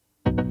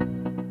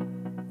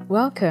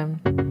Welcome.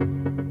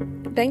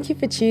 Thank you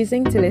for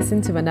choosing to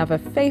listen to another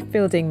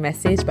faith-building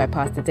message by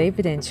Pastor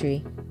David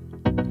Entry.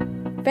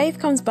 Faith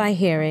comes by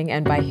hearing,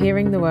 and by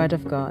hearing the Word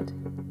of God.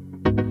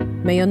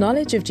 May your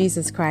knowledge of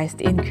Jesus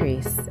Christ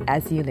increase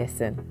as you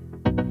listen.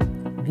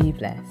 Be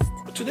blessed.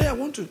 Today I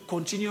want to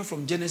continue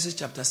from Genesis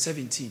chapter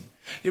 17.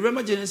 You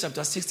remember Genesis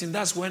chapter 16,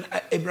 that's when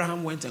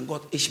Abraham went and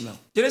got Ishmael.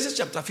 Genesis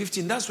chapter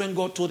 15, that's when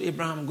God told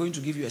Abraham, I'm going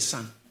to give you a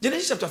son.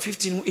 Genesis chapter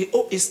 15,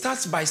 it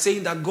starts by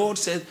saying that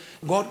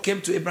God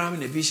came to Abraham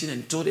in a vision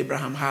and told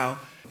Abraham how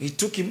he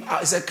took him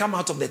out. He said, come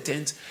out of the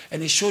tent,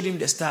 and he showed him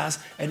the stars,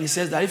 and he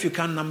says that if you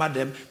can't number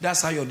them,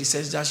 that's how your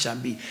descendants shall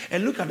be.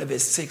 And look at the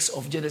verse 6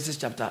 of Genesis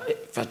chapter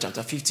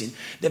 15.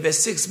 The verse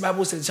 6,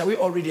 Bible says, shall we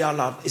all read it out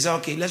loud? He said,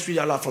 okay, let's read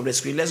it out loud from the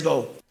screen. Let's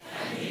go.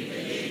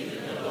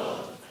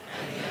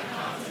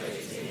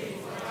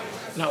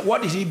 Now,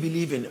 what did he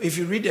believe in? If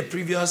you read the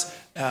previous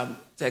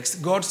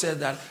text, God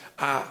said that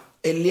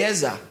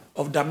Eliezer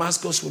of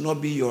Damascus will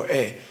not be your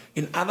heir.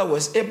 In other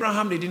words,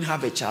 Abraham didn't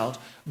have a child.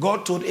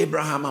 God told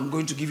Abraham, I'm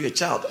going to give you a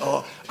child.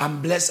 Or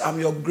I'm blessed,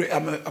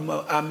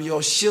 I'm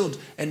your shield,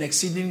 an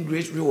exceeding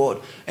great reward.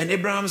 And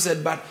Abraham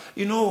said, but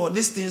you know,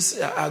 these things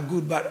are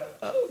good,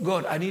 but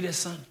God, I need a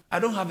son. I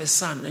don't have a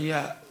son. And you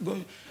are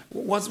going...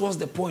 What's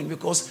the point?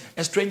 Because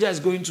a stranger is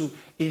going to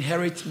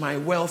inherit my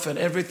wealth and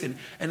everything.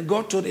 And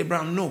God told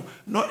Abraham, no,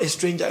 not a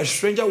stranger. A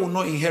stranger will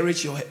not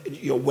inherit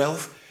your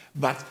wealth,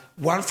 but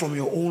one from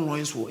your own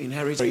loins will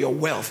inherit your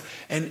wealth.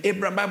 And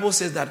Abraham, Bible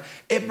says that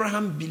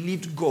Abraham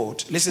believed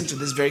God. Listen to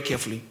this very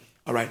carefully.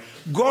 All right.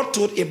 God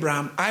told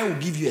Abraham, I will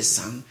give you a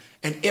son.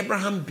 And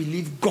Abraham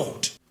believed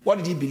God. What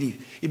did he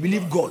believe? He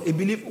believed God. He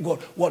believed God.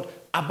 What?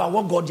 About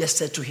what God just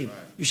said to him.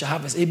 You shall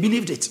have a son. He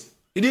believed it.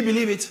 Did he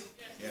believe it?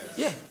 Yes.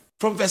 Yeah.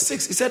 From verse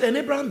 6, he said, and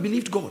Abraham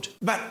believed God.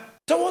 But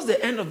towards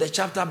the end of the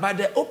chapter, by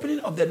the opening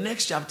of the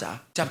next chapter,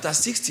 chapter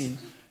 16,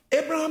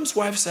 Abraham's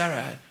wife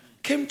Sarah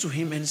came to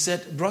him and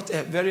brought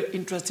a very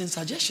interesting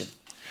suggestion.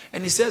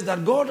 And he says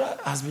that God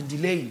has been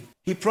delaying.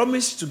 He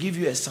promised to give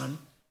you a son,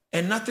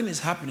 and nothing is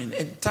happening,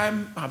 and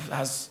time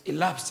has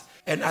elapsed.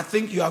 And I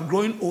think you are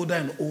growing older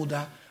and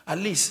older. At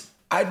least,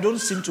 I don't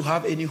seem to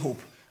have any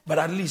hope, but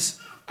at least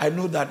I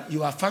know that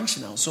you are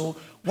functional. So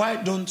why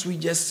don't we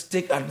just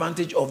take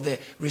advantage of the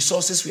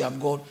resources we have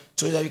got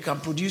so that we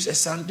can produce a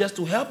son just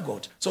to help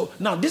God? So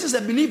now this is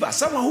a believer,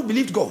 someone who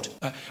believed God.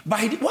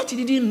 But what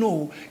he didn't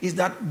know is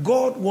that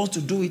God wants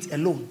to do it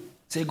alone.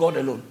 Say God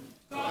alone.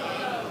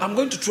 I'm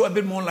going to throw a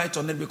bit more light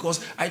on it because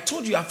I've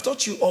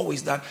taught you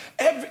always that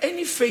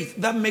any faith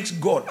that makes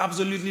God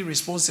absolutely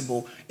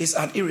responsible is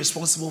an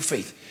irresponsible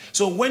faith.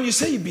 So when you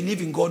say you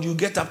believe in God, you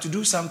get up to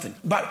do something.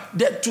 But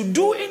to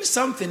doing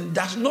something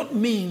does not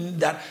mean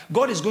that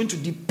God is going to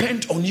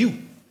depend on you.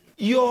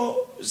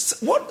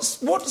 What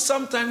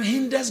sometimes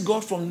hinders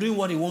God from doing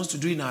what he wants to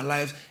do in our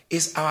lives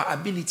is our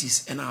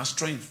abilities and our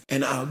strength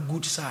and our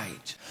good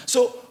side.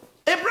 So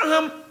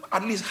Abraham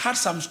at least had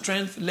some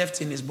strength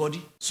left in his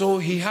body. So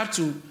he had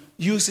to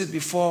use it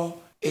before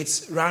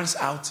it runs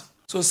out.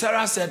 So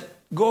Sarah said,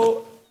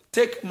 go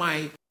take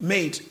my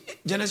maid.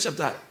 Genesis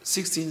chapter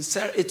 16,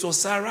 it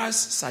was Sarah's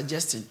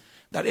suggestion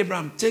that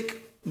Abraham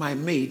take my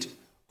maid,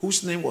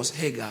 whose name was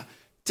Hagar,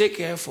 take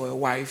her for a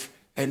wife,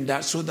 and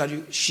that so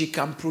that she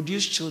can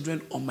produce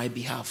children on my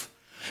behalf.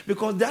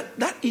 Because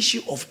that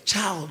issue of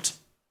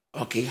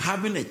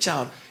having a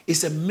child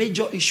is a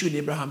major issue in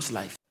Abraham's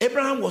life.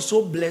 Abraham was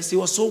so blessed, he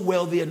was so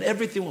wealthy, and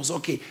everything was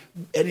okay.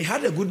 And he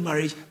had a good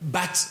marriage,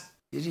 but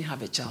he didn't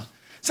have a child.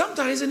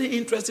 Sometimes isn't it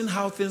interesting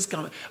how things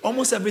come?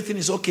 Almost everything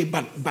is okay,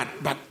 but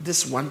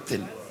this one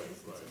thing.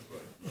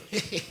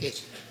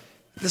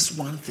 this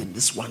one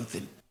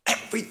thing.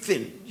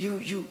 Everything.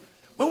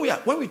 When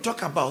we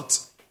talk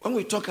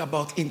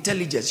about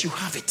intelligence, you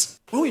have it.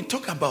 When we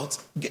talk about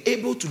being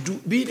able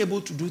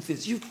to do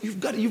things,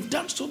 you've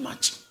done so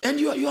much. And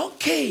you're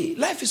okay.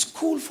 Life is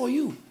cool for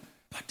you.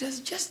 But there's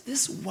just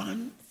this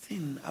one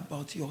thing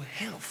about your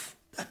health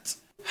that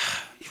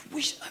you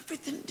wish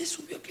this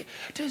would be okay.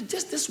 There's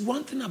just this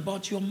one thing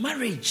about your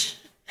marriage.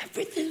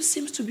 Everything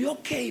seems to be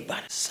okay,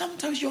 but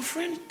sometimes your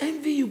friends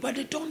envy you, but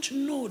they don't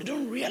know, they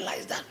don't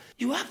realize that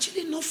you're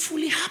actually not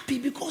fully happy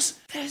because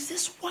there's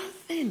this one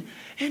thing.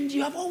 And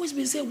you have always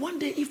been saying, one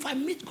day if I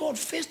meet God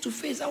face to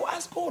face, I will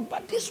ask God,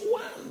 but this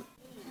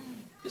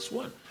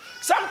one.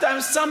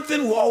 Sometimes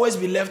something will always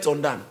be left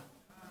undone.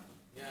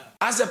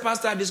 As a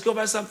pastor, I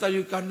discovered sometimes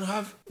you can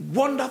have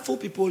wonderful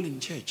people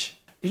in church.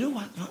 You know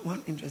what?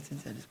 One interesting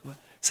thing I discovered.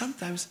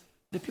 Sometimes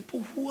the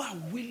people who are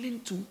willing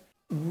to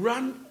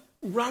run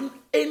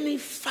any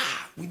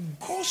far with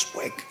God's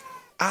work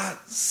are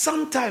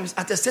sometimes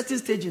at a certain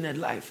stage in the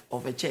life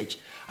of a church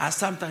are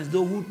sometimes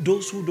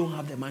those who don't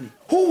have the money.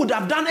 Who would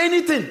have done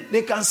anything?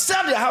 They can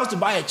sell their house to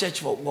buy a church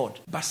for God.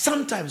 But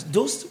sometimes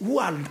those who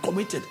are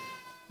committed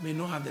may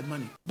not have the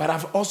money. But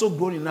I've also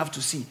grown enough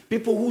to see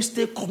people who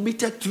stay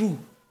committed through,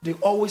 they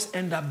always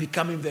end up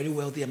becoming very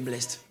wealthy and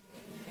blessed.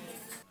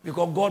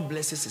 Because God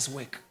blesses his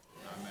work.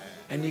 Amen.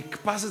 And he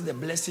passes the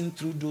blessing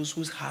through those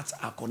whose hearts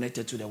are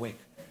connected to the work.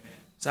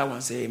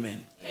 Someone say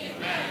amen.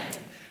 Amen.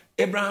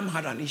 Abraham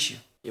had an issue.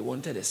 He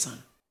wanted a son.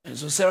 And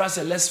so Sarah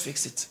said, let's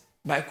fix it.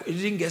 But it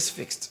didn't get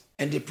fixed.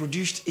 And they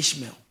produced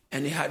Ishmael.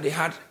 And they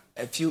had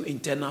a few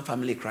internal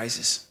family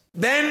crises.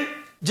 Then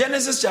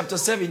Genesis chapter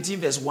 17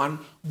 verse 1,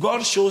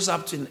 God shows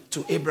up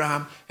to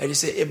Abraham and he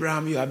said,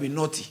 Abraham, you have been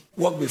naughty.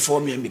 Walk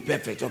before me and be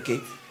perfect, okay?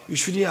 You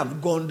shouldn't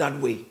have gone that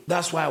way.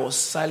 That's why I was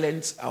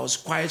silent. I was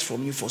quiet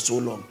from you for so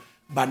long.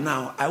 But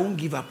now, I won't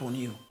give up on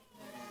you.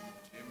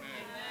 Amen.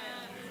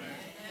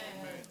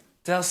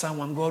 Tell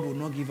someone, God will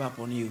not give up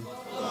on you.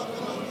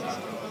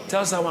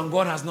 Tell someone,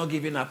 God has not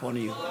given up on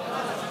you.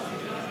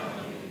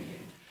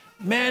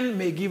 Men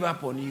may give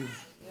up on you.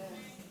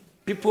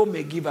 People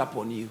may give up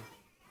on you.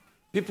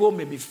 People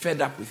may be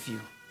fed up with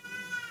you.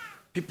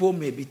 People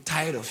may be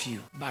tired of you,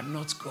 but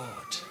not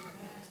God.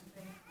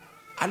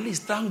 At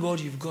least thank God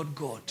you've got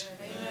God.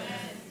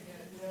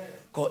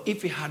 Because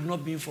if it had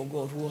not been for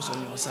God who was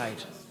on your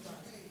side,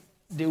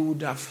 they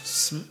would have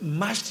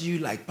smashed you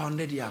like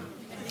pounded yam.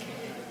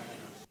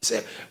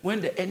 So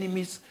when the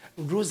enemies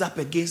rose up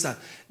against us,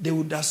 they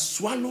would have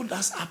swallowed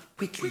us up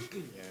quickly.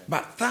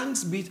 But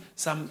thanks be,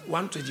 Psalm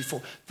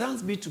 124,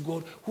 thanks be to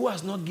God who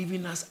has not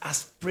given us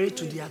as prey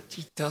to their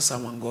teeth. Tell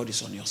someone, God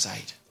is on your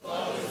side.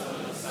 God is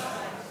on your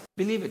side.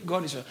 Believe it,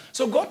 God is on your side.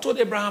 So God told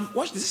Abraham,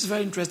 watch, this is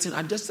very interesting.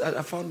 I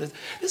found that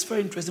this is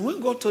very interesting. When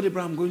God told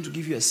Abraham, I'm going to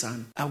give you a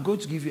son, I'm going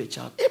to give you a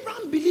child,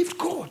 Abraham believed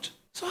God.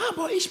 So how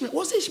about Ishmael?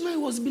 Was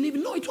Ishmael was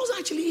believing? No, it wasn't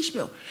actually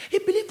Ishmael. He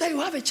believed that you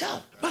have a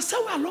child. But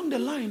somewhere along the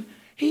line,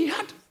 he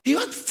had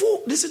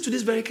full, listen to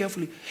this very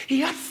carefully. He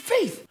had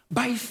faith,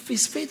 but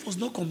his faith was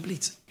not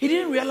complete. He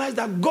didn't realize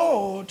that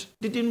God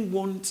didn't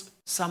want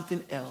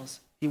something else.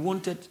 He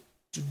wanted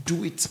to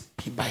do it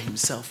by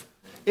himself.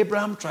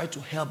 Abraham tried to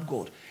help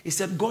God. He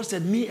said, God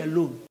said, me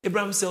alone.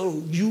 Abraham said,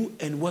 oh, you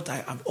and what I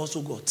have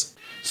also got.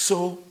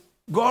 So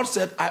God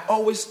said, I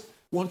always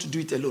want to do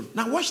it alone.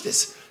 Now watch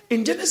this.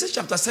 In Genesis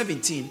chapter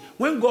 17,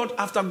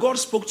 after God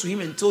spoke to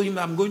him and told him,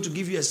 I'm going to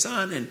give you a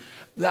son, and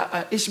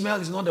that Ishmael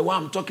is not the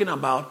one I'm talking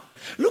about.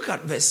 Look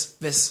at verse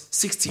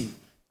 16.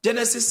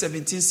 Genesis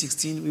 17,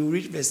 16. We will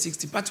read verse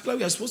 16. Particularly,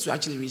 we are supposed to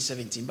actually read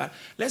 17, but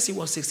let's see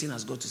what 16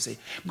 has got to say.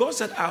 God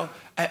said,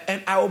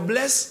 I will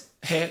bless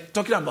her,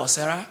 talking about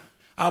Sarah.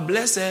 I'll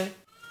bless her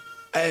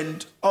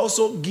and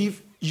also give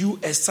you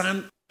a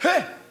son.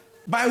 Hey,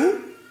 by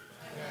who?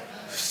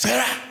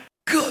 Sarah.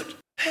 Good.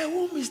 Her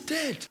womb is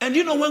dead. And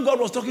you know when God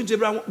was talking to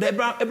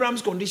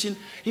Abraham's condition,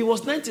 he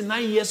was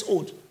 99 years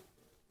old.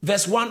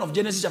 Verse 1 of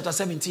Genesis chapter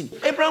 17.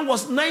 Abraham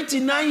was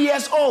 99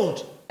 years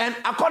old. And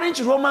according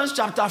to Romans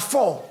chapter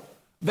 4,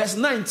 verse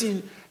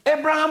 19,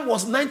 Abraham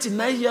was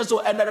 99 years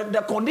old. And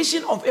the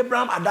condition of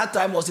Abraham at that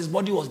time was his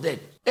body was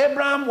dead.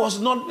 Abraham was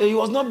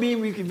not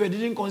being weak if he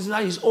didn't consider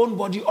his own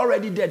body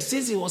already dead.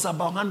 Since he was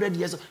about 100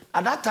 years old.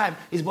 At that time,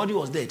 his body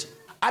was dead.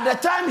 At the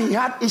time he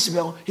had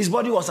Ishmael, his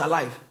body was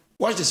alive.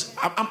 Watch this.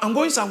 I'm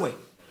going somewhere.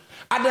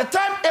 At the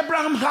time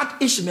Abraham had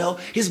Ishmael,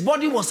 his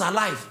body was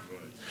alive.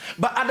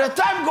 But at the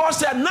time God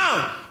said,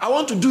 now I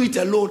want to do it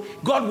alone,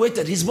 God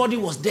waited. His body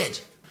was dead.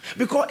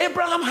 Because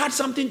Abraham had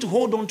something to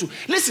hold on to.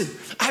 Listen,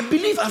 I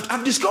believe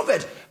I've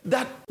discovered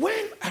that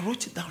when I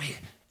wrote it down here,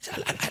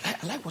 I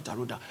like what I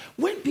wrote down.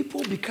 When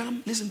people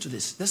become, listen to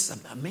this. This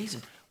is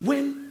amazing.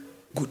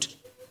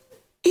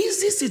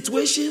 Easy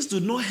situations do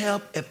not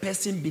help a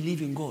person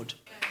believe in God.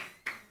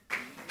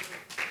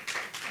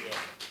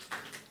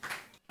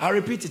 I'll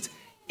repeat it.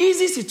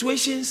 Easy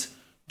situations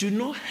do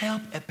not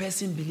help a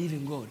person believe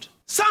in God.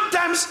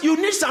 Sometimes you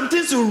need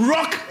something to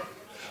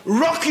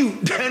rock you.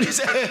 Then you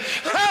say,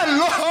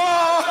 hello.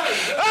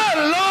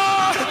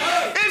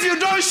 If you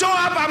don't show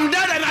up, I'm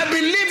dead and I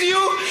believe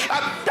you.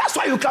 That's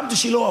why you come to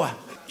Shiloh.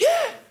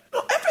 Yeah.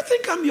 No,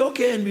 everything can be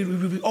okay and we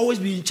will always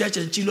be in church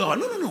and Shiloh.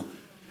 No.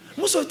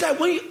 Most of the time,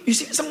 when you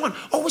see someone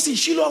always in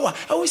Shiloh,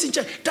 always in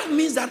church, that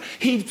means that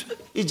he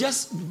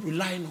just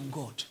relying on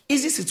God.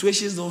 Easy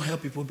situations don't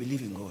help people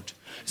believe in God.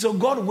 So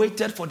God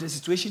waited for the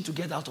situation to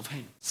get out of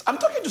hand. I'm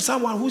talking to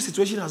someone whose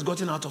situation has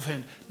gotten out of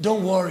hand.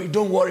 Don't worry.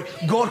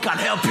 God can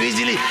help you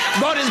easily.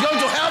 God is going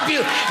to help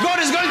you. God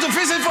is going to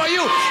fix it for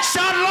you.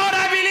 Shout, Lord,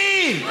 I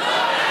believe. Lord,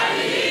 I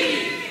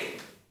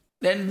believe.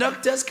 Then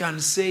doctors can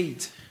say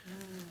it.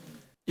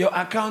 Your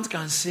account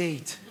can say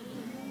it.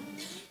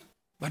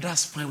 But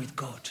that's fine with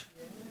God.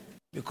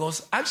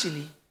 Because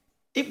actually,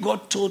 if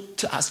God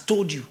has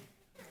told you,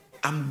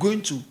 I'm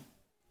going to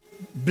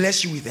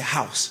bless you with a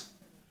house,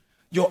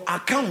 your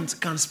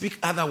account can speak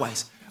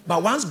otherwise.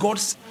 But once God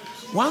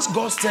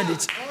said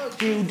it,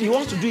 he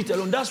wants to do it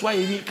alone. That's why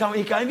he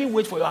can even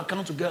wait for your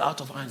account to get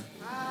out of hand.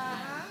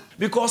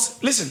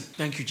 Because, listen,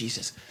 thank you,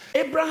 Jesus.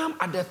 Abraham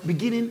at the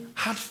beginning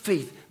had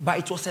faith, but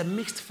it was a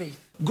mixed faith.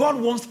 God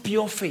wants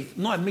pure faith,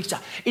 not a mixture.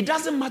 It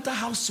doesn't matter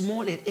how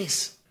small it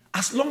is.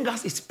 As long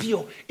as it's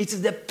pure, it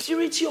is the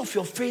purity of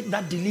your faith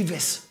that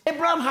delivers.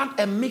 Abraham had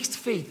a mixed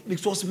faith.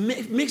 It was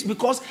mixed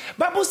because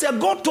Bible said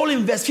God told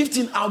him, verse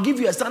 15, I'll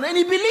give you a son. And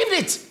he believed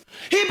it.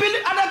 At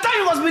the time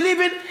he was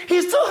believing,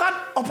 he still had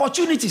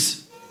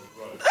opportunities.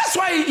 That's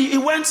why he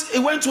went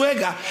to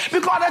Hagar.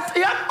 Because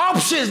he had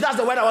options. That's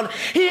the word I want.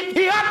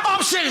 He had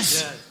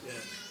options. Yes.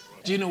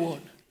 Do you know what?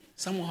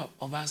 Some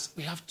of us,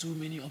 we have too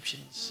many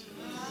options.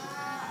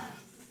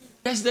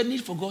 There's the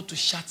need for God to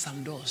shut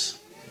some doors.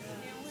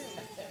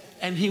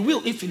 And he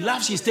will, if he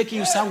loves you, he's taking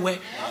you somewhere,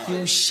 he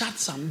will shut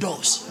some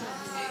doors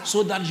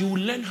so that you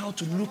will learn how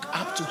to look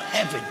up to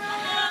heaven.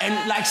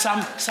 And like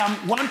Psalm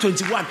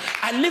 121,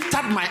 I lift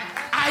up my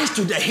eyes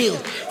to the hill.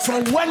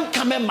 From when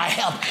cometh my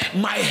help?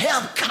 My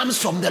help comes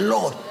from the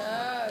Lord.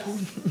 Who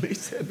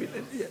makes heaven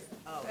and earth.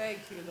 Thank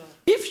you, Lord.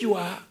 If you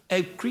are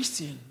a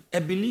Christian, a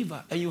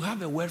believer, and you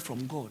have a word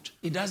from God,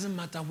 it doesn't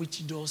matter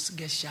which doors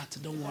get shut.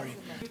 Don't worry.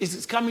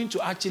 It's coming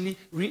to actually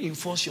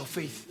reinforce your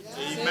faith.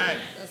 Amen.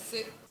 That's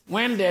it.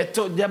 When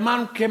the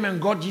man came and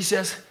got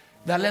Jesus,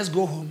 that let's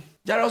go home.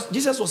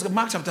 Jesus was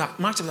Mark chapter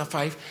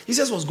 5.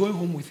 Jesus was going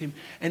home with him,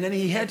 and then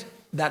he heard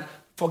that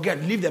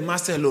leave the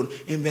master alone.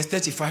 In verse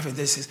 35 and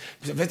verse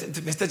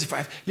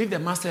 35, leave the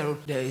master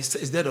alone.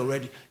 Is dead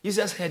already.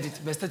 Jesus heard it.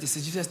 Verse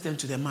 36, Jesus turned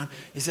to the man.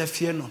 He said,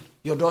 "Fear not,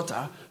 your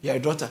daughter.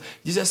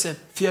 Jesus said,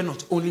 "Fear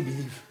not, only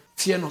believe.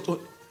 Fear not,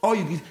 all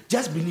you believe.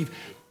 Just believe.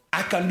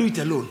 I can do it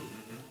alone.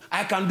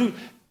 I can do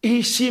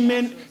it." She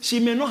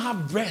may not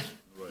have breath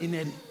in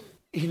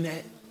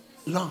her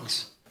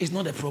lungs. It's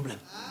not a problem.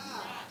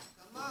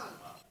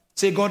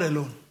 Say God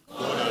alone.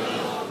 God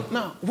alone.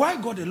 Now, why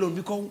God alone?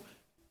 Because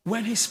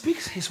when he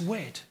speaks his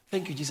word,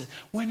 thank you, Jesus.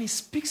 When he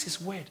speaks his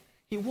word,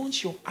 he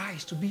wants your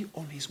eyes to be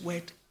on his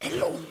word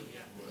alone.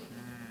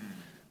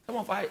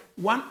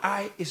 One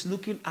eye is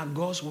looking at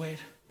God's word.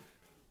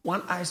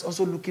 One eye is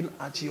also looking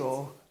at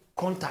your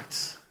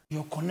contacts,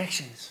 your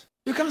connections.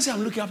 You can't say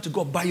I'm looking up to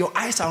God, but your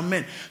eyes are on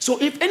men. So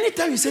if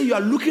anytime you say you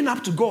are looking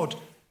up to God,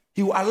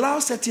 he will allow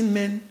certain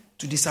men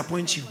to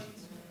disappoint you.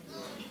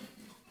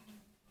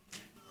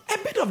 A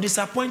bit of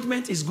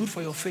disappointment is good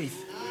for your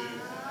faith.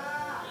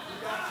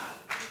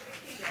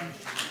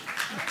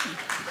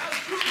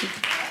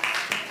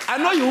 I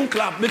know you won't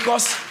clap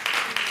because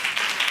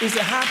it's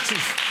a hard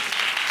truth.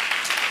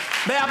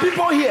 There are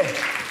people here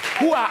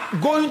who are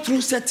going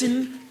through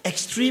certain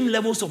extreme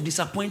levels of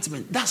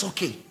disappointment. That's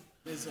okay.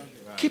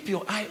 Keep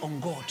your eye on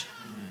God.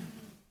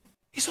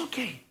 It's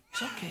okay.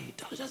 It's okay.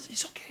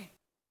 It's okay.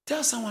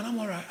 Tell someone, I'm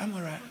all right. I'm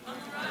all right.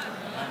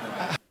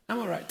 I'm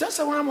all right. Tell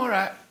someone, I'm all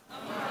right.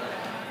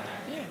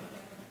 Yeah,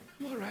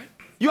 I'm all right.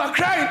 You are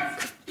crying.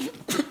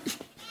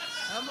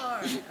 I'm all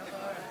right. I'm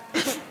all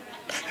right.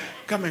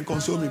 Come and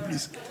console me,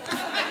 please.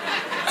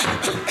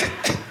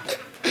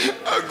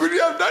 How could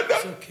you have done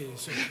that?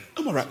 It's okay.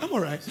 I'm all right. I'm all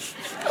right.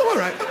 I'm all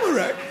right. I'm all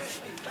right.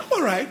 I'm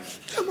all right.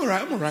 I'm all right.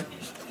 I'm all right.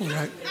 I'm all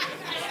right.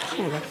 I'm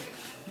all right. I'm all right.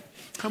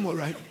 I'm all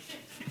right.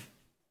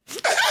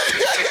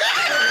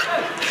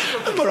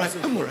 I'm all right.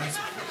 I'm all right.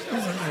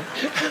 I'm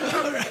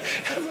all right.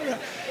 I'm all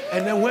right.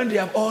 And then when they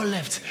have all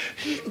left,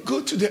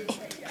 go to the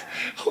altar.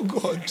 Oh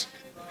God.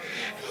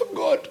 Oh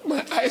God,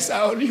 my eyes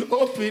are on you.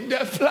 Open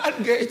the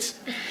floodgates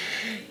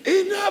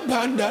in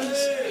abundance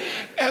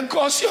and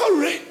cause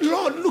your rain.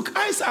 Lord, look,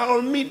 eyes are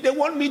on me. They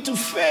want me to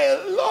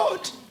fail.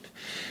 Lord,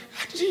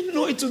 I didn't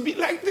know it would be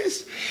like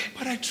this,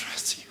 but I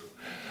trust you.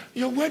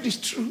 Your word is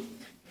true.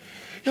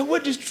 Your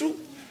word is true.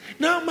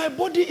 Now my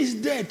body is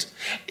dead.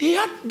 He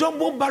had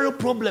double barrel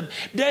problem.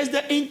 There is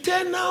the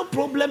internal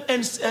problem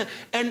and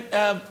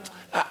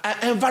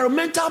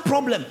environmental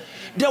problem.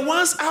 The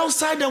ones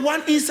outside, the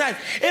one inside.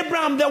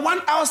 Abraham, the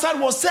one outside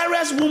was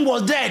Sarah's womb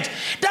was dead.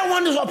 That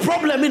one is a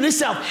problem in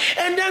itself.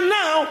 And then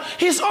now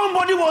his own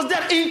body was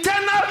dead,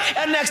 internal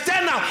and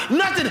external.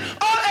 Nothing.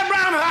 All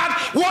Abraham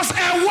had was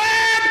a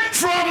word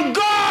from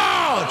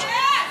God.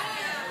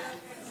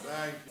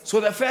 So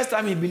the first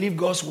time he believed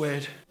God's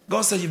word,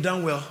 God said, "You've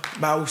done well,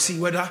 but I will see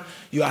whether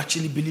you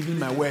actually believe in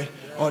my word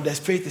or the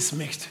faith is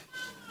mixed."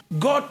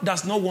 God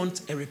does not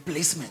want a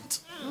replacement.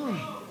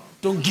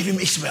 Don't give him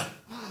Ishmael.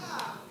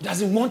 He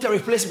doesn't want a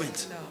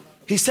replacement. No.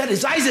 He said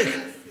it's Isaac.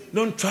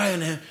 Don't try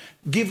and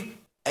give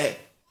an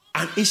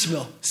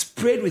Ishmael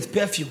sprayed with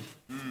perfume.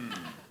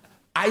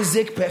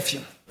 Isaac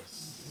perfume.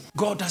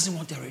 God doesn't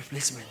want a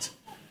replacement.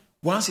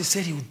 Once he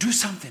said he will do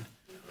something,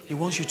 he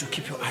wants you to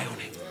keep your eye on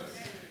him.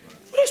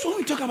 That's when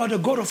we talk about the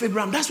God of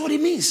Abraham. That's what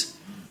it means.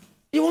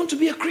 You want to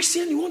be a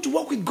Christian? You want to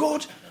walk with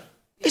God?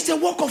 It's a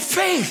walk of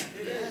faith.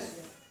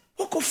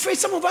 Walk of faith.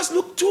 Some of us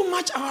look too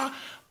much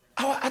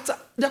at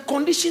the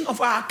condition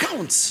of our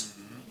accounts.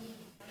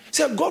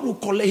 So God will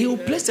collect. He will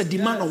place a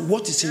demand on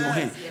what is in your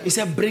hand. He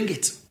said, "Bring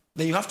it."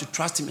 Then you have to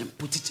trust him and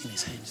put it in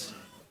his hands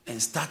and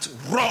start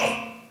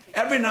raw.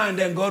 Every now and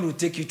then God will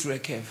take you through a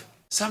curve.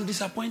 Some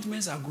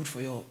disappointments are good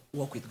for your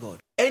walk with God.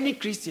 Any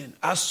Christian,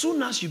 as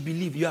soon as you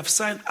believe, you have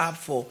signed up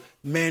for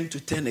men to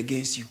turn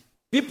against you.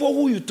 People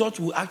who you thought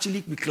will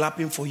actually be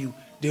clapping for you,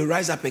 they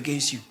rise up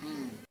against you.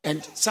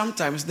 And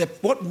sometimes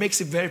what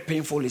makes it very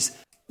painful is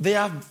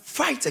their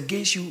fight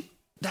against you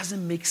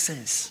doesn't make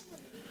sense.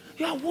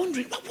 You are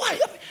wondering, but why?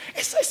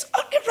 It's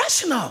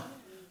irrational.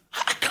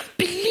 I can't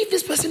believe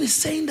this person is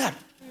saying that.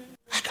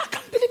 I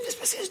can't believe this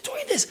person is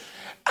doing this.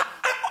 I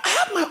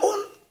have my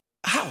own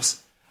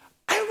house.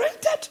 I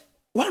rented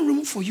one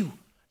room for you.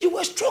 You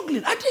were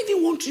struggling. I didn't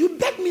even want to. You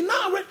begged me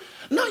now.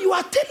 Now you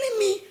are telling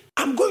me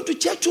I'm going to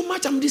church too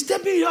much. I'm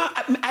disturbing you.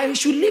 I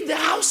should leave the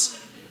house.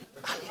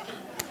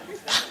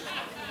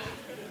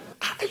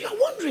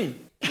 wondering,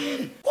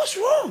 what's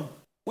wrong?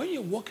 When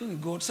you're walking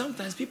with God,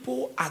 sometimes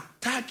people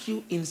attack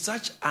you in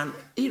such an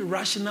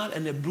irrational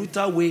and a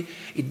brutal way,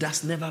 it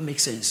does never make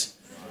sense.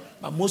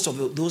 But most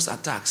of those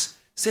attacks,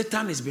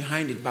 Satan is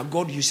behind it, but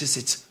God uses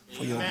it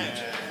for your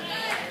good.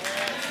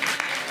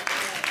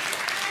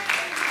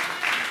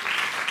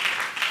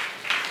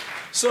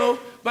 So,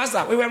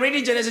 Pastor, we were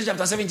reading Genesis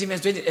chapter 17,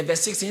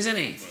 verse 16, isn't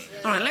it?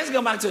 All right, let's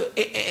go back to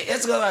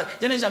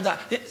Genesis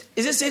chapter.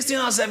 Is it 16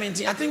 or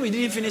 17? I think we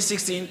didn't finish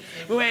 16.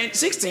 We were in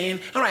 16.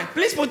 All right,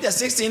 please put the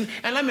 16,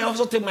 and let me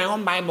also take my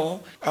own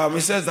Bible.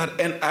 It says that,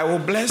 and I will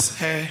bless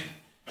her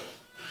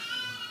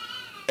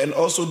and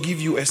also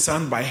give you a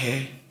son by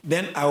her.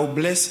 Then I will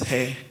bless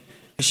her,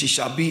 and she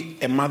shall be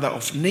a mother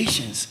of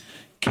nations.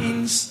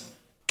 Kings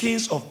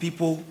of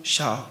people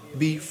shall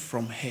be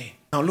from her.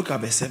 Now look at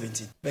verse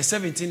 17. Verse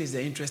 17 is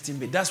the interesting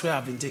bit. That's where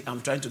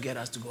I'm trying to get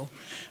us to go.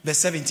 Verse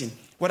 17.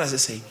 What does it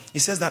say? It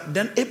says that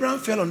then Abraham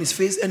fell on his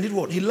face and did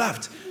what? He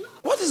laughed.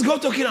 What is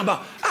God talking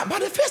about? But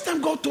the first time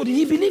God told him,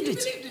 he believed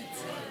it.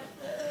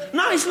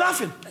 Now he's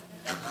laughing.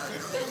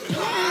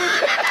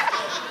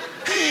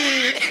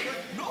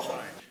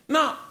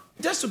 Now,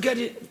 just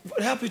to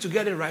help you to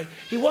get it right,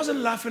 he wasn't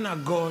laughing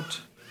at God.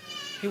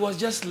 He was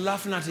just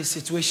laughing at his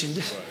situation.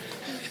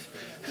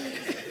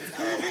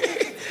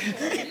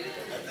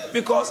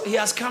 Because he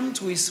has come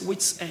to his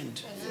wit's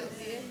end.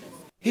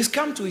 He's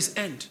come to his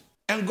end.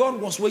 And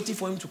God was waiting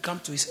for him to come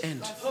to his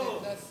end.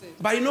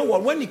 But you know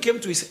what? When he came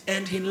to his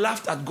end, he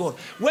laughed at God.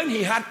 When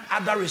he had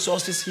other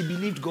resources, he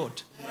believed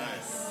God.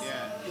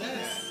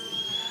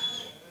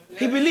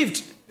 He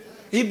believed.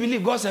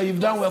 God said, you've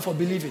done well for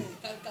believing.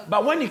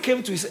 But when he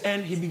came to his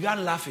end, he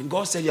began laughing.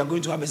 God said, you're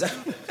going to have a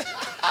son.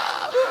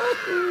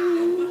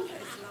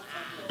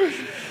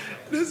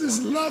 This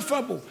is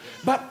laughable.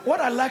 But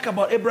what I like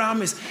about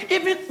Abraham is,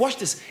 watch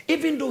this,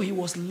 even though he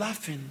was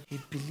laughing, he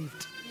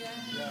believed.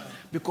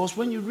 Because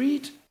when you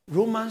read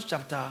Romans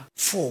chapter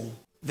 4,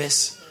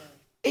 verse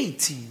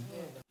 18,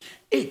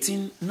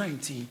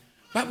 19,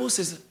 Bible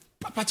says,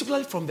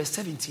 particularly from verse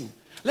 17.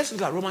 Let's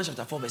look at Romans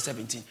chapter 4, verse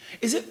 17.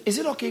 Is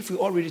it okay if we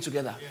all read it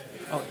together?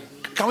 Okay.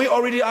 Can we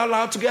all read it out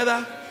loud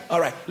together? All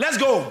right, let's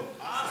go.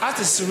 As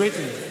it is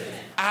written,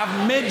 I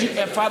have made you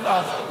a father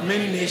of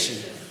many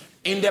nations,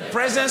 in the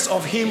presence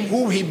of him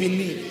whom he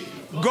believed,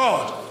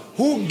 God,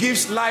 who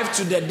gives life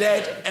to the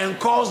dead and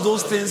calls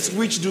those things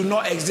which do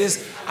not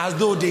exist as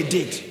though they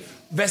did.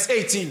 Verse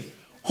 18,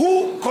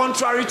 who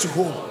contrary to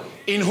hope,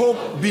 in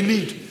hope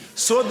believed,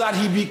 so that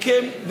he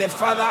became the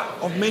father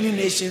of many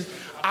nations,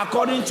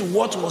 according to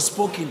what was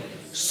spoken,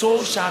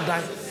 so shall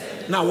die.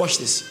 Now watch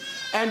this.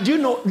 And you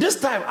know, this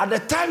time, at the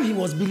time he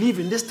was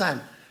believing,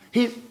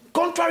 he,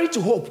 contrary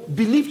to hope,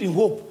 believed in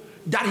hope,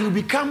 that he will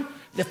become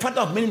the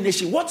father of many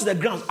nations. What's the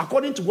grounds?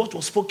 According to what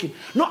was spoken.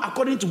 Not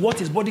according to what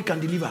his body can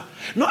deliver.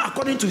 Not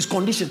according to his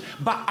condition.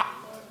 But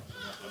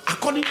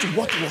according to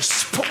what was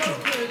spoken.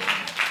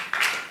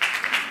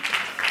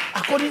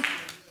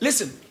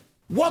 Listen.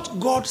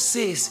 What God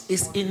says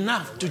is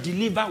enough to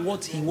deliver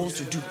what he wants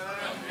to do.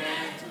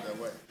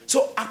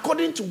 So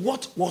according to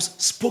what was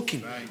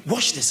spoken.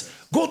 Watch this.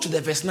 Go to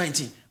the verse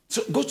 19.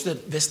 So go to the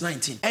verse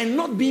 19. And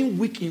not being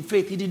weak in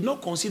faith, he did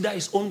not consider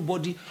his own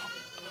body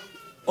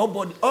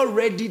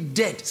already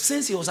dead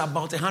since he was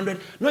about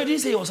 100. No, he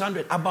didn't say he was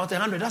 100. About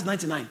 100. That's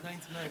 99.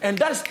 And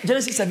that's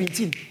Genesis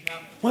 17. Yeah.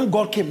 When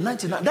God came,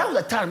 99. That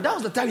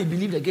was the time he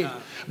believed again. Yeah.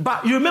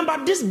 But you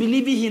remember this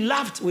believing, he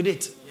laughed with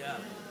it. Yeah.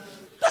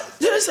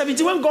 Genesis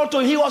 17, when God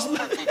told him, he was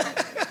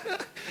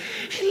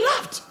he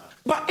laughed.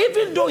 But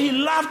even though he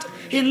laughed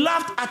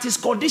at his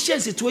condition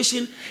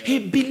situation, he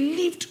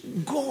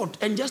believed God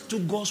and just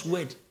took God's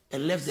word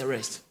and left the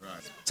rest.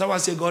 Right. Someone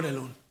say God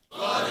alone.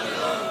 God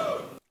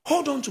alone.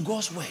 Hold on to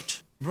God's word,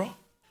 bro.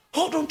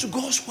 Hold on to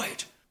God's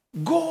word.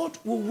 God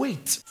will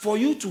wait for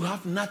you to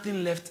have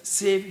nothing left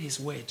save his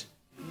word.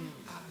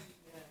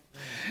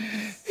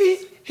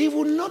 He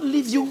will not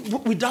leave you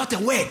without a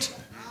word.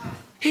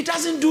 He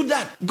doesn't do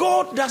that.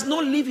 God does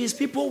not leave his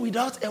people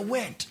without a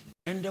word.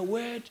 And the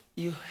word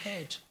you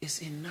heard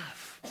is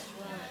enough.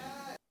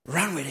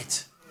 Run with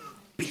it.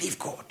 Believe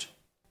God.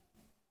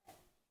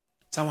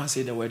 Someone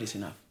say the word is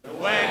enough. The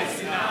word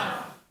is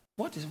enough.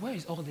 Where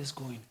is all this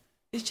going?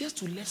 It's just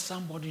to let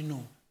somebody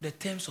know the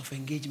terms of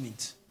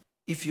engagement.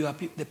 If you are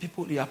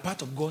you are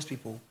part of God's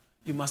people,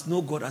 you must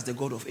know God as the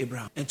God of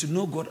Abraham. And to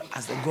know God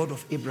as the God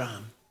of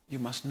Abraham, you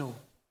must know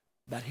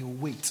that he will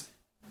wait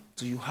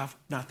till you have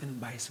nothing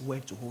by his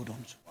word to hold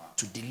on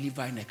to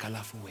deliver in a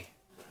colorful way.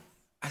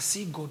 I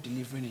see God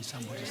delivering in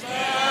somebody's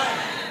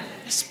life.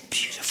 It's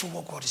beautiful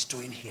what God is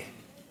doing here.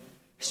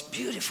 It's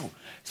beautiful.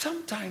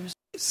 Sometimes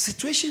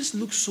situations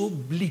look so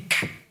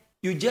bleak,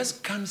 you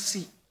just can't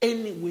see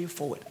any way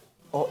forward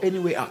or any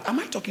way out. Am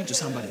I talking to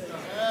somebody?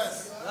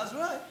 Yes, that's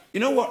right. You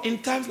know what? In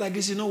times like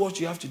this, you know what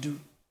you have to do?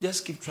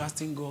 Just keep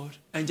trusting God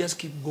and just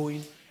keep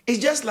going. It's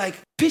just like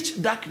pitch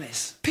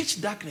darkness.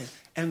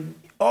 And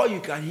all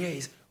you can hear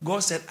is,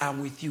 God said, I'm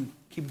with you.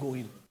 Keep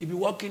going. You'll be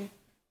walking,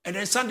 and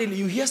then suddenly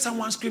you hear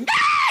someone scream,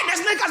 ah, the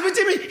snake has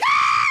bitten me. Ah!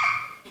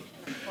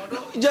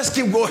 Just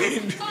keep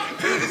going.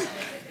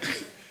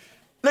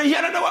 Then you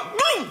hear another one.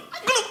 Gloom,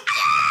 gloom.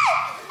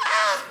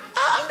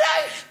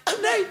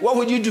 I'm dying. What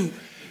would you do?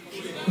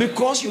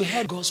 Because you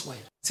heard God's word.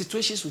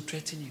 Situations will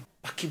threaten you,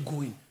 but keep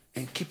going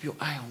and keep your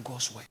eye on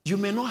God's word. You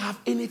may not have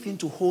anything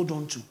to hold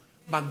on to,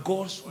 but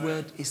God's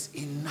word is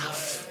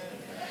enough.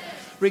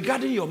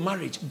 Regarding your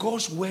marriage,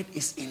 God's word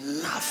is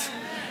enough.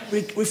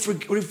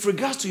 With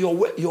regards to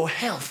your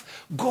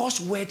health,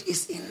 God's word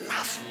is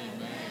enough.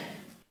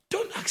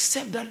 Don't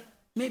accept that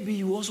maybe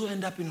you also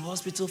end up in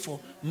hospital for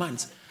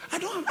months. I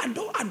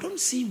don't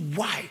see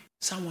why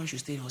someone should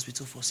stay in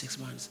hospital for 6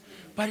 months.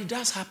 But it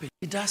does happen.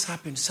 It does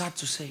happen, sad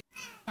to say.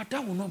 But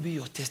that will not be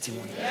your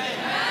testimony.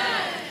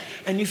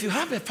 And if you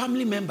have a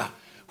family member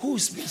who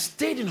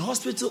stayed in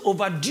hospital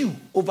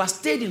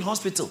overstayed in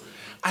hospital,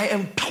 I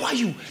empower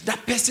you.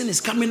 That person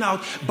is coming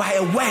out by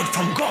a word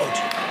from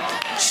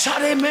God.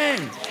 Shout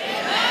amen.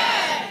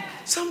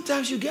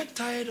 Sometimes you get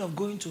tired of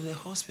going to the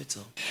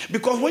hospital.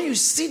 Because when you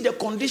see the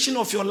condition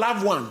of your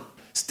loved one,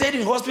 stayed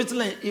in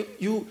hospital, and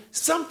you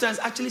sometimes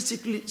actually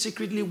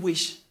secretly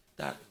wish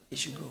that he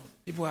should go.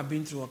 People have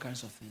been through all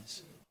kinds of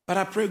things. But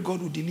I pray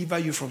God will deliver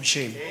you from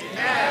shame.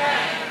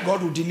 Amen.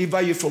 God will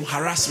deliver you from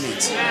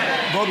harassment.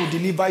 Amen. God will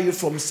deliver you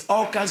from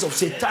all kinds of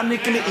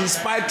satanically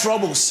inspired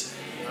troubles.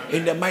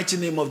 In the mighty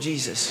name of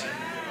Jesus.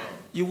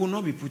 You will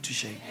not be put to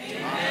shame.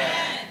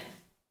 Amen.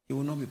 You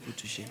will not be put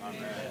to shame.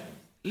 Amen.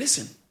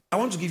 Listen, I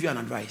want to give you an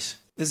advice.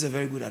 This is a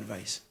very good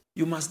advice.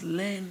 You must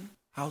learn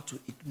how to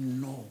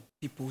ignore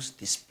people's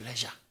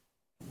displeasure,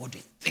 what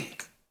they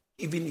think,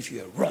 even if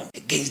you are wrong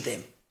against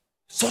them.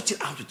 Sort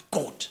it out with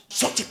God.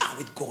 Sort it out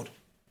with God.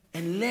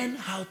 And learn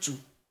how to.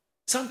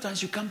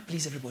 Sometimes you can't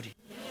please everybody.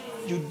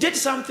 You did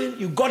something,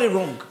 you got it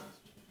wrong.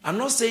 I'm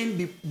not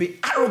saying be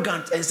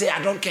arrogant and say,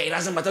 I don't care, it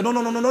doesn't matter.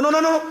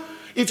 No.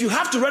 If you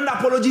have to render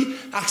apology,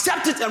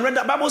 accept it and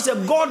render. The Bible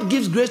says God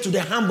gives grace to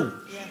the humble.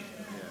 Yeah.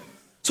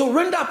 So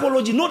render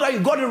apology, know that you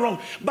got it wrong.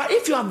 But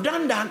if you have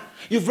done that,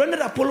 you've rendered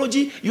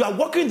apology, you are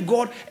working with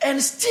God,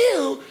 and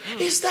still,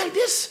 it's like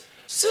this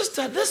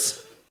sister,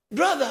 this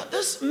brother,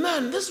 this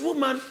man, this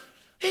woman,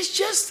 is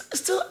just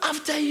still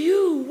after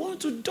you, want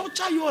to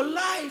torture your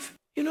life.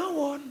 You know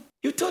what?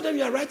 You told them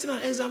you are writing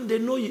an exam, they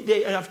know you,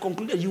 they have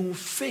concluded you will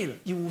fail.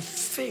 You will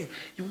fail.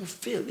 You will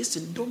fail.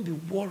 Listen, don't be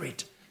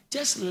worried.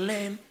 Just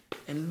learn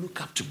and look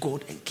up to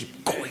God and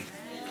keep going.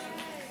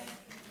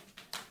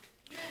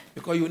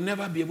 Because you'll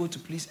never be able to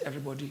please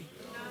everybody.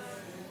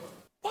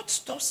 What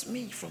stops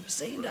me from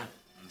saying that?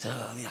 So,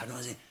 I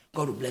don't say,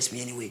 God will bless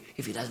me anyway.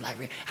 If he doesn't like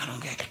me, I don't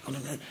care.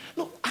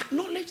 No,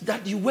 acknowledge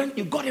that you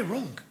got it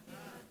wrong.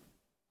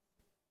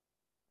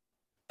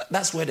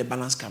 That's where the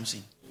balance comes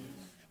in.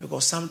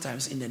 Because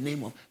sometimes in the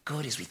name of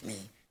God is with me,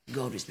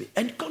 God is with me.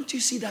 And can't you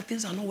see that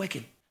things are not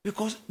working?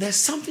 Because there's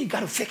something you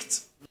got to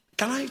fix.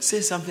 Can I say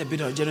something a bit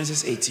on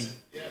Genesis 18?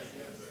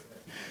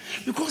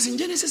 Because in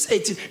Genesis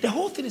 18, the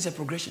whole thing is a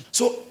progression.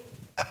 So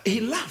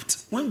he laughed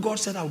when God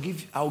said, I'll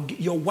give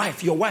your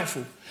wife.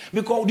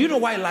 Because do you know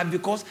why he laughed?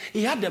 Because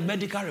he had the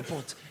medical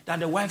report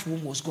that the wife's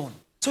womb was gone.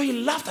 So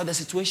he laughed at the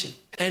situation.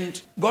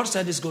 And God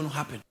said it's going to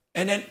happen.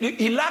 And then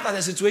he laughed at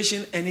the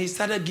situation and he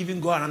started giving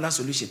God another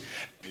solution.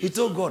 He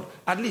told God,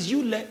 at least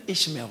you let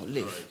Ishmael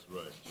live.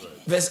 Right.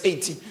 Verse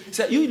 18. He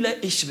said, you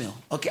let Ishmael.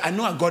 Okay, I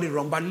know I got it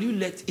wrong, but you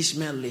let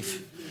Ishmael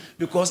live.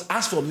 Because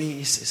as for me,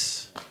 he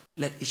says,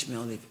 let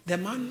Ishmael live. The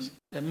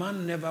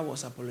man never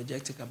was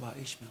apologetic about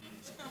Ishmael.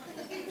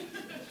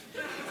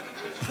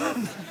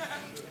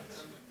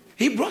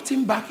 He brought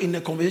him back in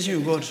the conversation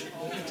with God.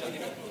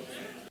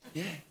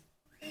 Yeah.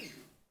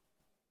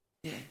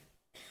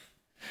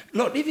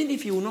 Lord, even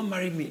if he will not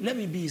marry me, let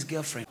me be his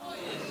girlfriend.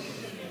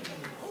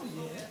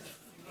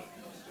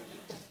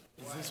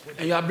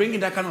 And you are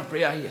bringing that kind of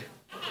prayer here.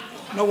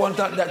 No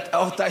wonder that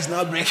altar is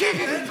now breaking.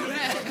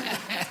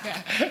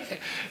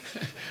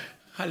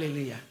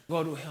 Hallelujah.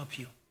 God will help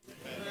you.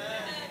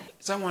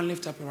 Someone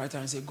lift up your right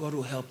hand and say, God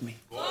will help me.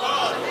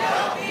 God will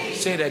help me.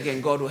 Say it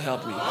again, God will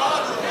help me.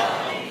 God will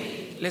help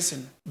me.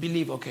 Listen,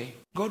 believe, okay?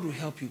 God will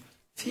help you.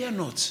 Fear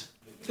not.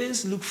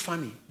 Things look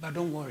funny, but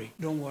don't worry.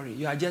 Don't worry.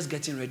 You are just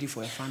getting ready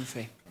for a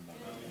fanfare.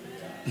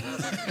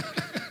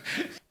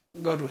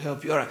 God will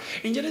help you. All right.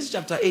 In Genesis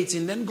chapter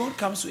 18, then God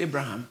comes to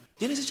Abraham.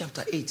 Genesis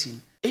chapter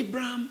 18.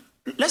 Abraham,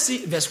 let's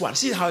see verse 1.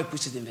 See how he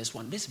puts it in verse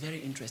 1. This is very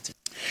interesting.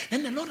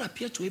 Then the Lord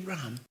appeared to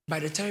Abraham by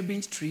the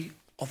terebinth tree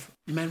of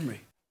Mamre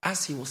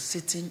as he was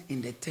sitting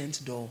in the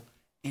tent door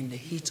in the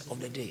heat of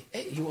the day.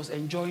 He was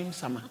enjoying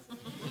summer.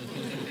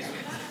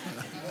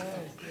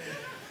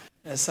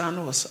 The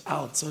sun was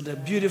out, so the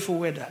beautiful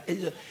weather.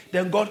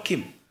 Then God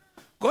came.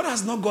 God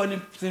has not got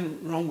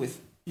anything wrong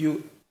with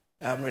you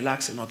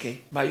relaxing,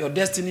 okay? But your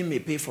destiny may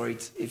pay for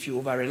it if you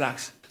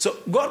over-relax. So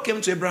God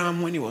came to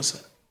Abraham when he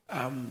was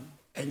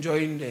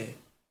enjoying the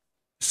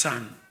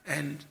sun.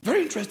 And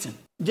very interesting.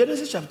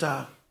 Genesis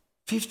chapter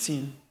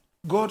 15,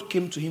 God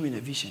came to him in a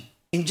vision.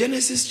 In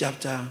Genesis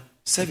chapter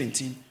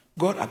 17,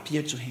 God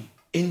appeared to him.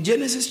 In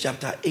Genesis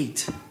chapter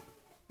 8,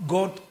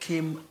 God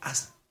came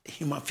as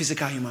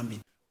physical human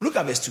being. Look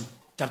at verse 2.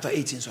 Chapter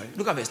 18, sorry.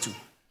 Look at verse 2.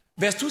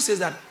 Verse 2 says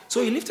that,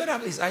 so he lifted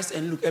up his eyes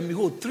and looked, and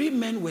behold, 3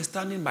 men were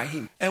standing by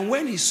him. And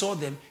when he saw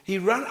them, he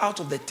ran out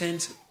of the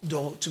tent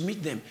door to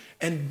meet them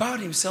and bowed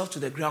himself to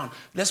the ground.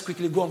 Let's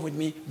quickly go on with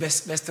me.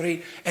 Verse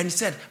 3. And he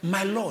said,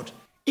 my Lord,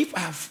 if I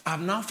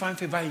have now found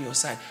favor in your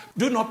sight,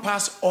 do not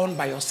pass on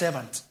by your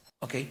servant.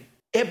 Okay?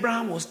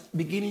 Abraham was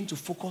beginning to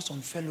focus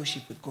on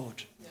fellowship with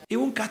God. He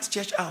won't cut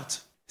church out.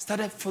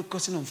 Started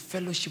focusing on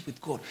fellowship with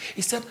God.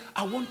 He said,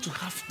 I want to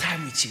have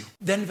time with you.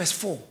 Then verse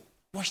 4.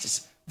 Watch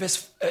this.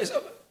 Verse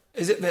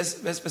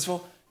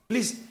 4?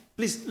 Please,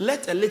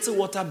 let a little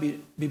water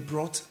be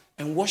brought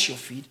and wash your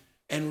feet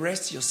and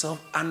rest yourself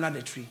under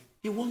the tree.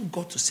 You want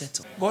God to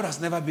settle. God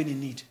has never been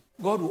in need.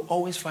 God will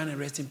always find a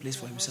resting place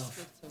for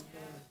himself.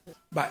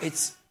 But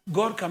it's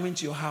God coming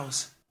to your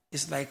house.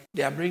 It's like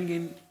they are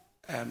bringing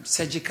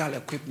surgical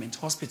equipment,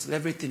 hospital,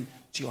 everything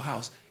to your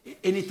house.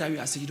 Anytime you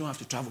are sick, you don't have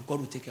to travel. God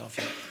will take care of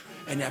you.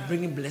 And they are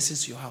bringing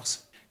blessings to your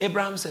house.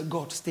 Abraham said,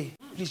 God, stay.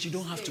 Please, you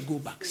don't have to go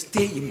back.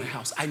 Stay in my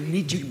house. I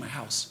need you in my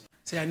house.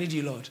 Say, I need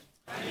you, Lord.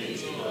 I need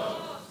you,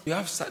 Lord. You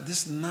have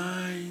this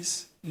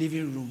nice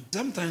living room.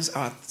 Sometimes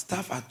our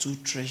stuff are too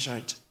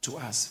treasured to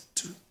us,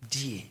 too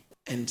dear.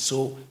 And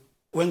so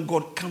when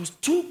God comes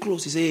too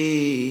close, he says,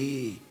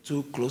 hey,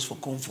 too close for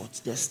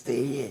comfort. Just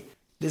stay here.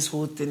 This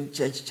whole thing,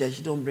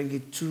 church, don't bring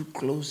it too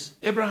close.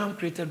 Abraham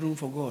created room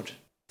for God.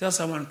 Tell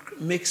someone,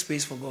 make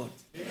space for God.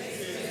 Make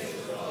space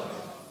for God.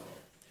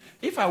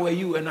 If I were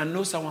you and I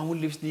know someone who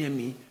lives near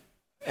me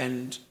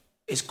and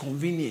it's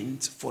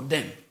convenient for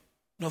them,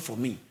 not for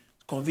me,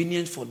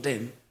 convenient for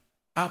them,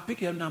 I'll pick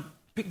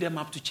them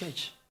up to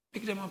church.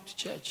 Pick them up to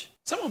church.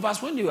 Some of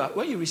us, when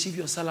you receive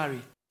your salary,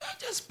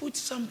 just put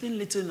something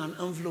little in an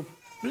envelope.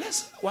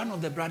 Bless one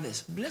of the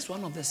brothers. Bless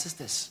one of the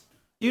sisters.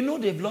 You know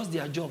they've lost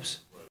their jobs.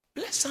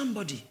 Bless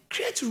somebody.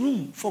 Create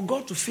room for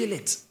God to fill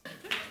it.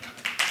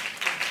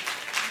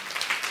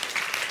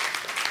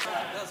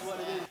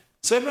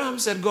 So Abraham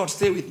said, God,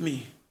 stay with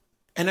me.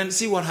 And then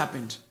see what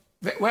happened.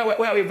 Where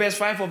are we? Verse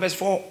 5 or verse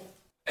 4?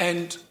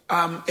 And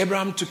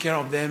Abraham took care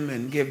of them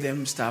and gave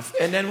them stuff.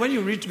 And then when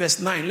you read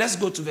verse 9, let's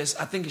go to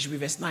I think it should be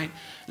verse 9.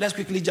 Let's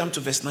quickly jump to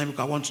verse 9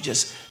 because I want to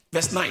just...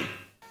 Verse 9.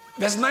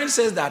 Verse 9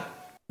 says that,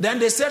 then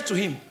they said to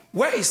him,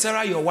 where is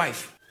Sarah your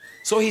wife?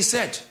 So he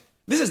said,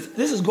 this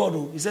is God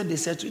who, he said they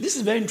said to him. This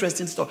is a very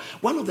interesting story.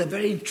 One of the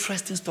very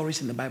interesting stories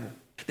in the Bible.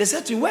 They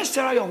said to him, where's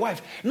Sarah your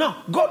wife?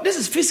 Now, God, this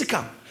is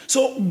physical.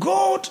 So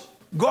God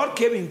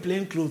came in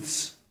plain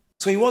clothes.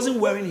 So he wasn't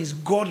wearing his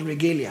God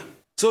regalia.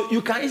 So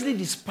you can easily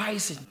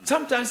despise him.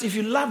 Sometimes if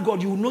you love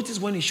God, you will notice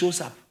when he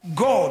shows up.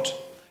 God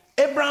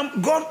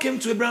came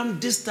to Abraham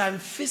this time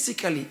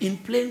physically in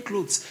plain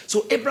clothes.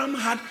 So Abraham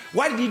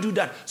why did he do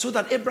that? So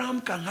that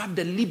Abraham can have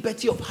the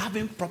liberty of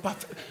having proper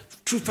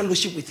true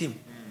fellowship with him.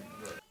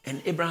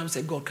 And Abraham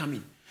said, God, come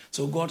in.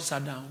 So God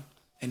sat down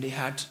and they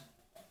had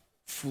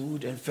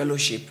food and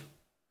fellowship.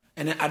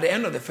 And then at the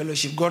end of the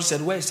fellowship, God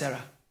said, where is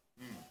Sarah?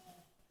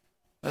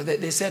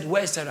 They said,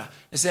 where is Sarah?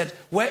 They said,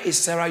 where is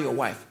Sarah your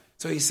wife?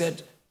 So he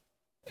said,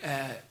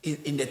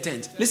 in the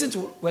tent. Listen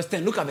to verse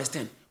 10. Look at verse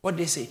 10. What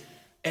they say.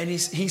 And he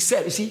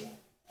said, you see,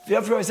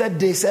 he said,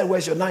 they said,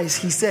 where's your nice?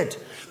 He said,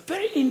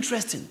 very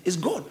interesting. It's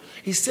God.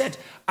 He said,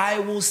 I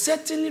will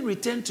certainly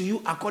return to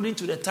you according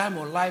to the time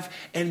of life.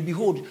 And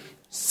behold,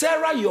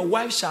 Sarah, your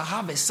wife, shall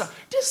have a son.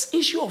 This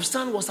issue of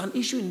son was an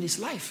issue in his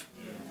life.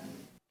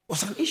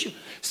 Was an issue.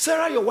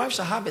 Sarah, your wife,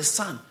 shall have a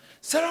son.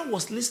 Sarah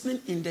was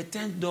listening in the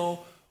tent door,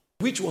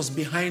 which was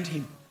behind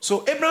him.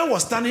 So Abraham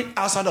was standing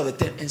outside of the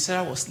tent and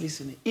Sarah was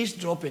listening,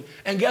 eavesdropping.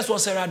 And guess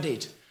what Sarah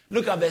did?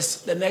 Look at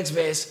the next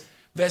verse,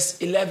 verse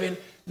 11.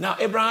 Now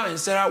Abraham and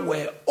Sarah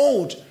were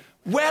old,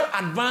 well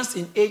advanced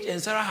in age, and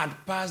Sarah had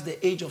passed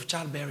the age of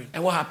childbearing.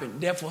 And what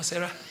happened? Therefore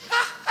Sarah...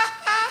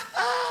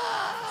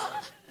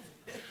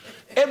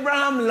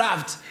 Abraham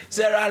laughed.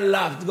 Sarah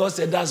laughed. God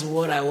said, that's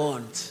what I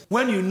want.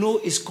 When you know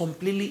it's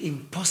completely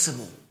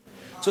impossible,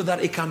 so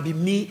that it can be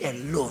me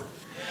alone.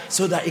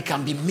 So that it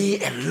can be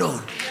me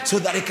alone. So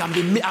that it can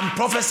be me. I'm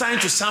prophesying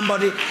to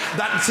somebody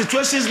that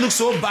situations look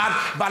so bad,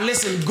 but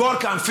listen,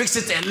 God can fix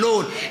it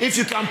alone. If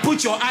you can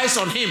put your eyes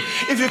on him,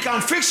 if you can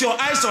fix your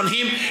eyes on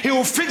him, he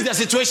will fix the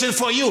situation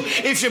for you.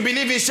 If you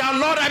believe it, shout,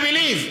 Lord, I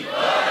believe. Lord,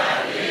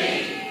 I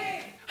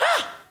believe.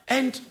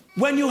 And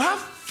when you have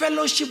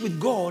fellowship with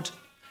God,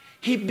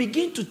 he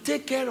begins to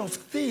take care of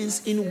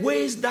things in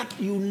ways that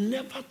you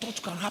never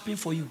thought can happen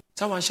for you.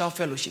 Someone shout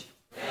fellowship.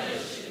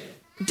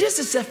 This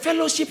is a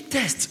fellowship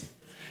test.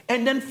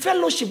 And then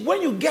fellowship,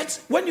 that's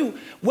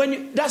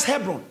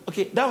Hebron.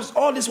 Okay,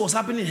 all this was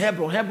happening in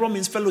Hebron. Hebron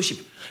means fellowship.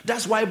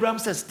 That's why Abraham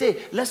said,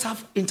 stay, let's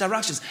have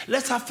interactions,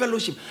 let's have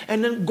fellowship.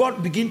 And then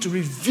God begin to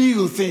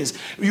reveal things.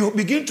 You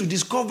begin to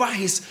discover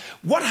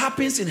what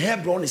happens in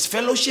Hebron is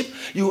fellowship.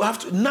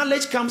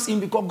 Knowledge comes in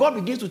because God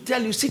begins to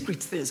tell you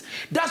secret things.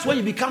 That's when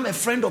you become a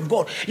friend of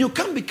God. You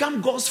can't become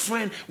God's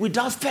friend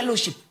without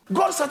fellowship.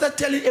 God started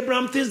telling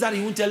Abraham things that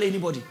he won't tell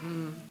anybody.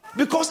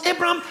 Because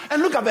Abraham,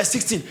 and look at verse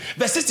 16.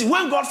 Verse 16,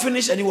 when God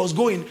finished and he was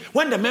going,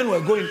 when the men were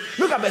going,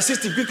 look at verse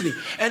 16 quickly.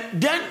 And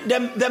then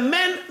the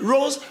men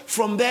rose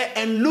from there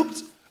and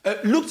looked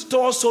looked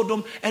towards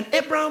Sodom, and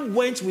Abraham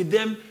went with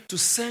them to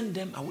send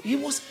them away.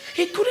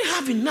 He couldn't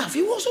have enough.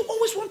 He also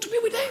always wanted to be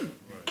with them.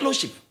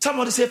 Fellowship.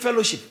 Somebody say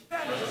fellowship.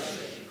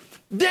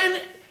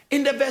 Then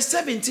in the verse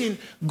 17,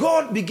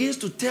 God begins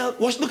to tell.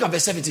 Look at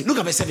verse 17. Look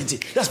at verse 17.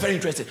 That's very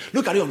interesting.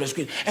 Look at it on the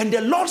screen. And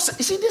the Lord said,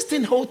 you see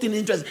this whole thing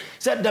interesting.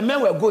 Said the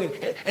men were going,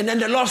 and then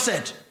the Lord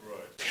said,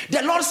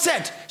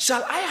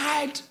 shall I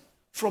hide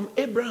from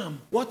Abraham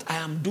what I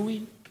am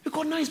doing?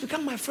 Because now he's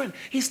become my friend.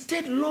 He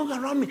stayed long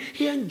around me.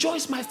 He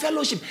enjoys my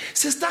fellowship.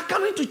 Sister,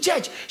 coming to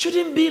church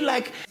shouldn't be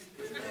like,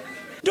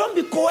 don't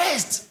be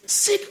coerced.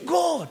 Seek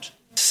God.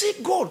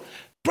 Seek God.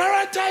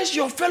 Prioritize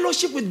your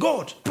fellowship with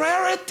God.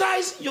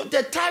 Prioritize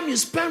the time you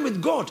spend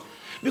with God.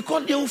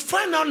 Because you will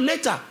find out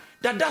later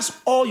that that's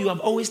all you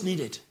have always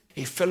needed.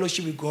 A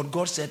fellowship with God.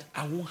 God said,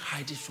 I won't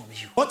hide it from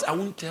you. What I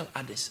won't tell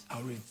others,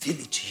 I'll reveal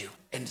it to you.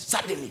 And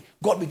suddenly,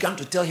 God began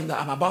to tell him that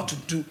I'm about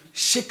to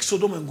shake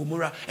Sodom and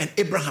Gomorrah, and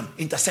Abraham,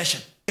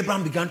 intercession.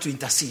 Abraham began to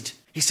intercede.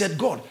 He said,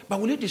 God, but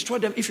will you destroy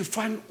them if you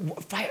find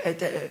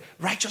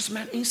righteous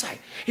men inside?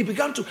 He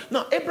began to.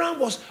 Now, Abraham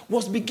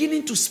was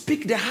beginning to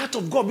speak the heart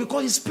of God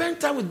because he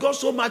spent time with God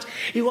so much.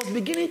 He was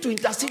beginning to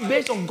intercede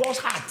based on God's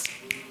heart.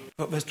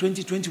 Verse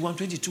 20, 21,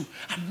 22.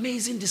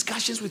 Amazing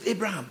discussions with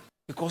Abraham.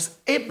 Because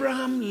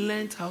Abraham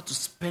learned how to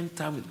spend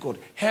time with God.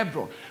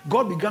 Hebron.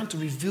 God began to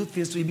reveal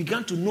things to him. He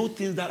began to know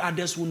things that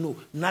others will know.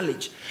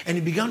 Knowledge. And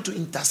he began to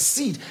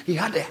intercede. He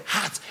had a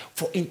heart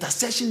for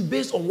intercession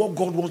based on what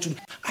God wants to do.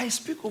 I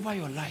speak over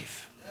your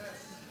life.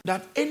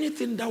 That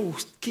anything that will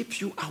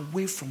keep you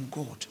away from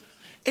God,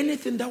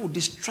 anything that will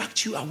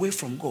distract you away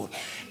from God,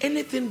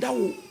 anything that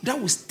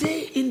will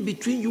stay in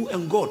between you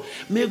and God,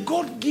 may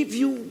God give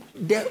you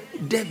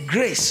the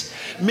grace.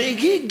 May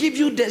He give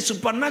you the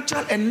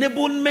supernatural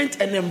enablement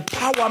and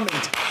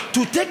empowerment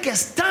to take a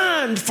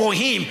stand for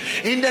Him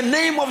in the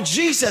name of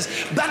Jesus,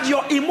 that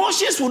your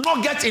emotions will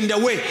not get in the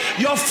way,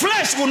 your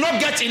flesh will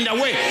not get in the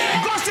way,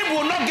 gossip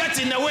will not get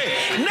in the way,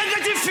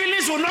 negative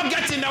feelings will not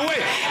get in the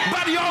way,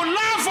 but your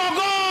love for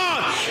God,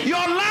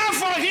 your love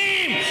for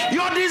Him,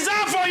 your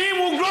desire for Him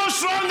will grow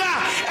stronger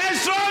and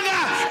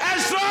stronger and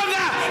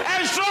stronger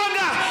and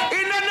stronger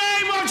in the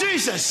name of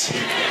Jesus.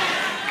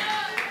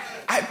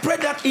 I pray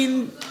that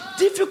in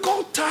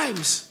difficult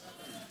times,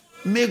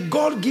 may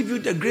God give you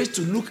the grace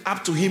to look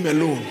up to Him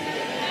alone.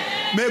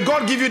 May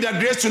God give you the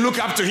grace to look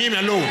up to Him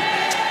alone.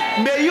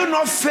 May you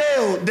not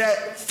fail the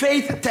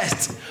faith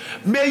test.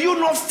 May you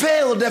not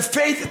fail the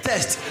faith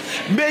test.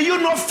 May you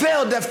not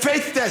fail the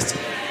faith test.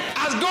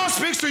 As God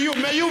speaks to you,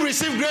 may you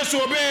receive grace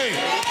to obey.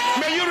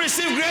 May you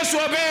receive grace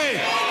to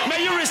obey.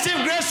 May you receive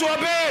grace to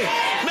obey.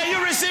 May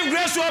you receive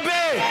grace to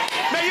obey.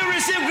 May you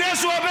receive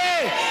grace to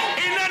obey.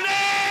 In the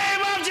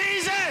name of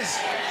Jesus.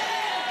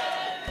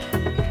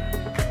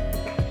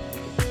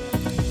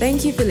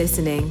 Thank you for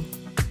listening.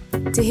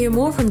 To hear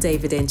more from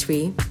David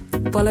Entry,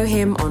 follow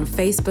him on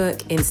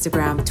Facebook,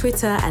 Instagram,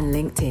 Twitter, and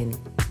LinkedIn.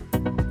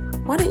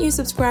 Why don't you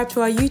subscribe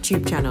to our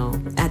YouTube channel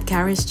at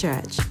Charis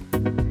Church?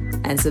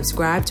 And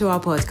subscribe to our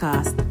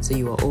podcast so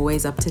you are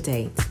always up to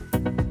date.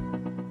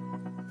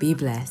 Be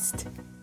blessed.